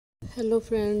Hello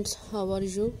friends, how are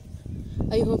you?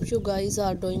 I hope you guys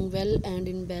are doing well and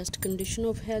in best condition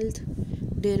of health.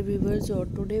 Dear viewers, our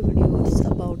today video is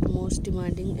about most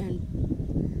demanding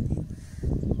and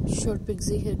short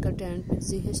pixie haircut and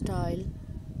pixie hairstyle.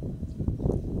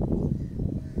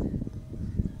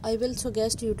 I will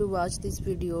suggest you to watch this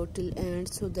video till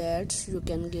end so that you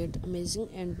can get amazing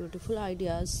and beautiful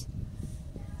ideas.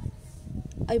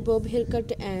 I bob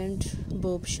haircut and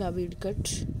bob shaved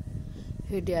cut.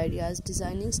 Here the ideas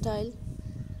designing style.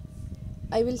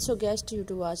 I will suggest you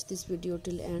to watch this video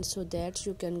till end so that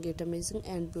you can get amazing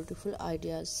and beautiful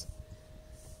ideas.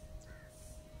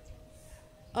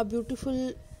 A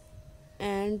beautiful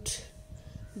and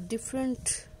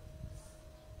different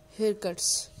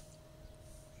haircuts.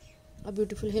 A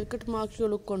beautiful haircut marks you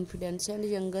look confident and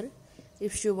younger.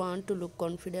 If you want to look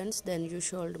confident, then you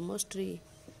should mostly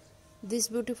this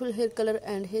beautiful hair color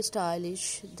and hair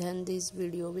stylish. Then this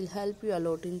video will help you a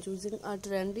lot in choosing a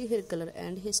trendy hair color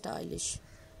and hair stylish.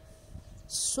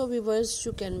 So viewers,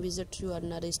 you can visit your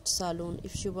nearest salon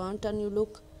if you want a new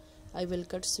look. I will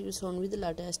cut you soon with the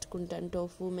latest content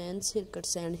of women's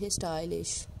haircuts and hair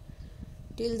stylish.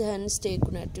 Till then, stay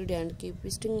connected and keep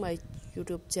visiting my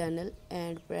YouTube channel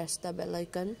and press the bell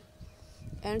icon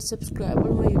and subscribe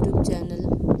on my YouTube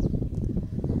channel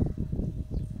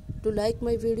to like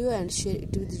my video and share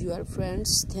it with your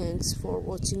friends. Thanks for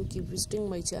watching. Keep visiting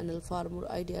my channel for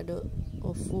more ideas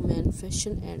of women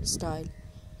fashion and style.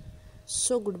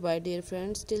 So goodbye dear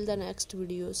friends, till the next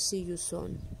video, see you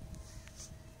soon.